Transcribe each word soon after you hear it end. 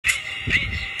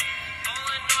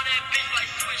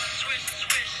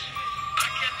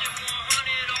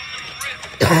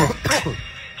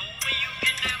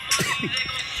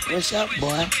What's up,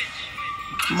 boy?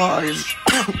 Mars.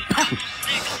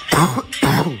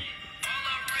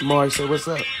 Mars said, what's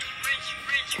up?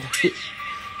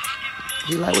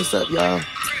 He like, what's up, y'all?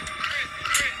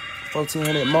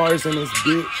 1400 Mars in this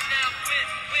bitch.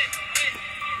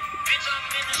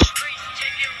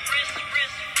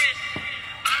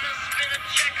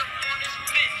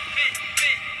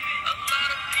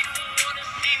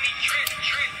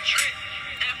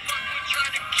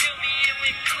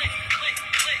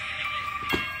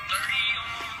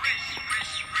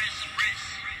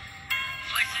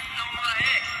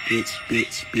 Bitch,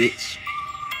 bitch, bitch.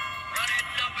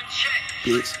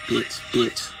 Bitch, bitch,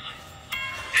 bitch.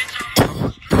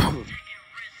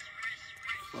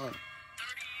 Fuck.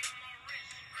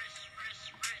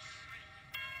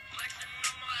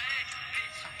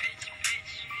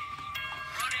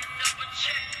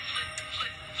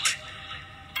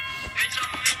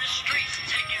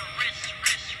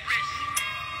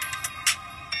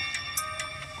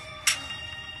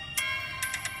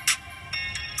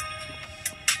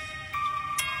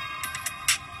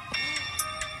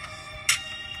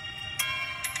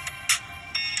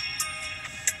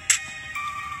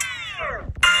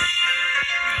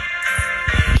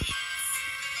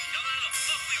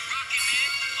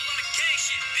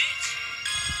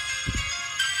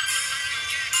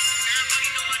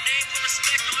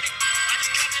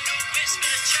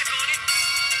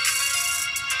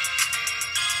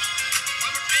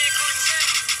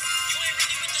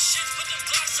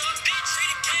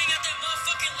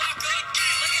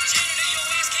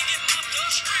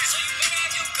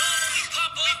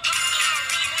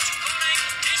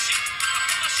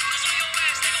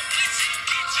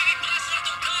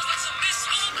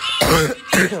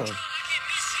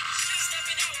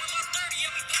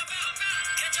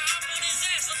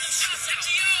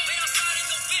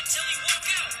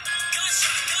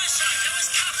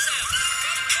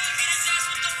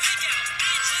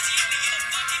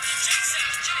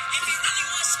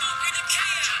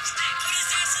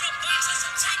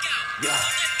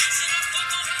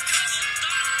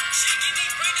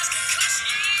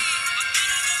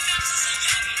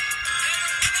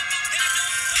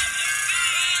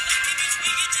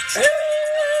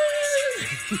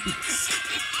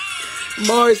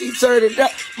 Mars, he turned it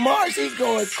up. Mars, he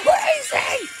going crazy.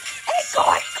 He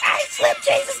going crazy. Slim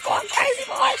Jesus going crazy,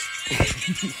 Mars.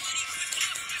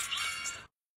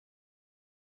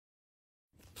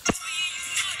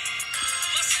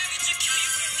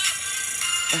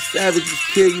 A savage just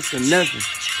kill you for nothing.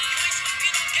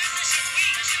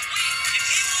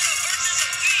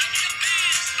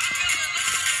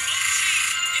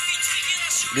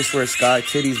 This where Sky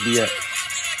titties be at.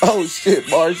 Oh shit,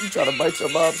 Mars, you trying to bite your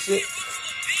mom shit?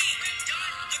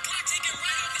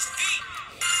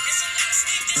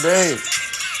 Babe,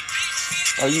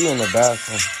 are you in the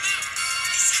bathroom?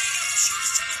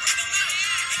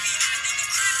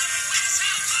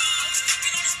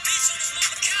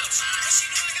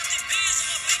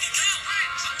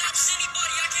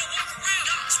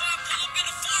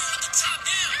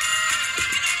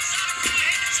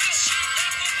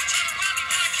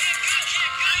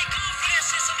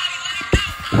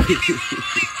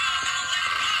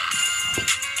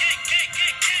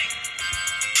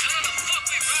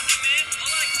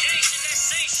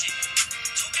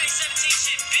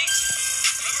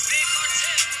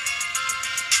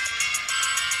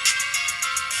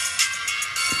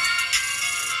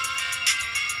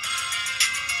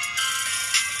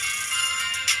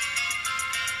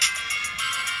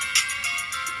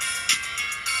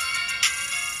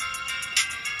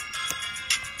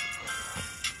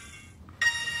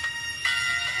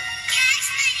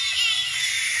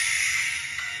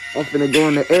 I'm finna go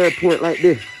in the airport like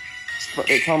this. What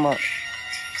they talking about?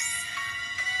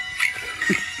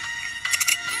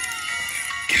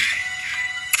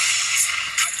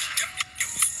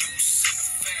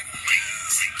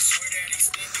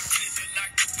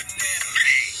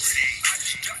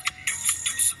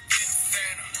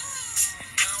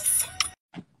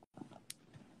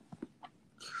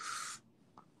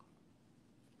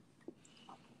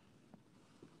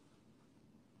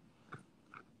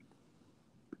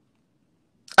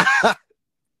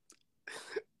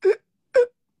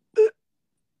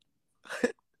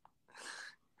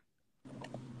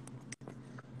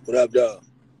 What up, dog?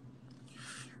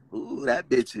 Ooh, that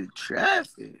bitch in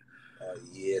traffic.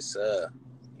 Yes, sir.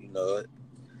 You know it.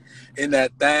 In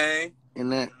that thing. In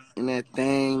that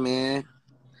thing, man.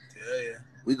 Yeah.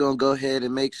 We gonna go ahead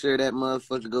and make sure that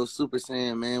motherfucker goes Super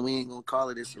Saiyan, man. We ain't gonna call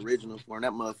it its original form.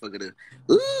 That motherfucker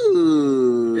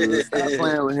Ooh, stop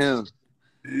playing with him.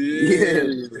 Yeah.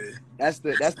 Yeah. That's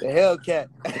the Hellcat.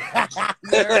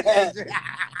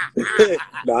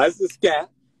 No, it's the scat.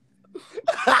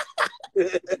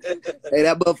 Hey,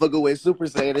 that motherfucker went Super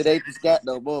Saiyan. It ain't the scat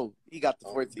no more. He got the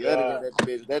Oh 1400 in God. that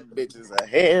bitch. That bitch is a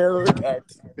Hellcat.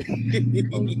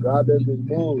 Oh God, that bitch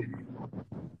move.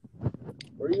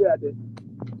 Where you at?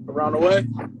 Around the way?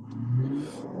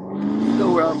 You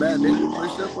know where I'm at, nigga.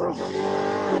 Push up on me.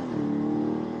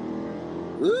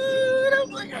 Ooh,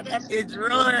 look at that bitch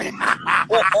roaring.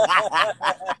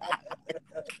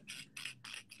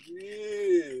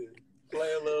 Yeah.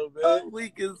 Play a little bit. I'm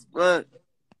weak as fuck.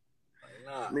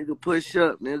 Nah. Nigga, push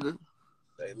up, nigga.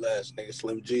 Say less, nigga.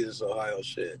 Slim Jesus, Ohio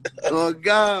shit. Oh,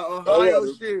 God. Ohio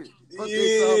shit. What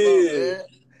they talking about, Yeah. man?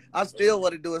 I still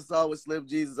want to do a song with Slim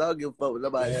Jesus. I don't give a fuck with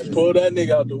nobody Man, says. pull that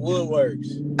nigga out the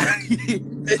woodworks.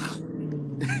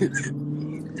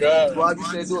 God. Swab, you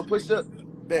said do a push-up?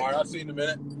 Bet. Alright, I'll see you in a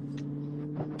minute.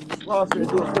 Swab said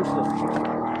do a push-up.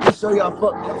 Let me show y'all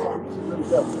fuck. Y'all fucking shit really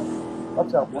go.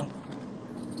 Watch out, man.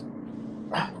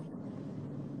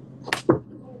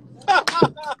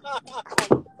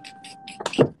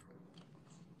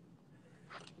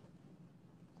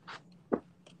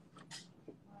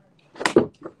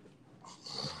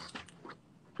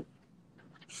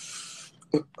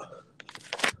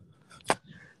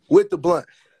 With the blunt.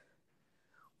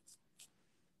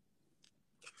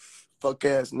 Fuck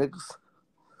ass niggas.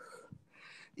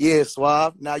 Yeah,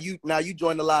 Swab. Now you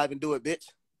join the live and do it, bitch.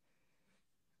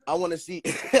 I wanna see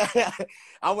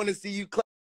I wanna see you clap.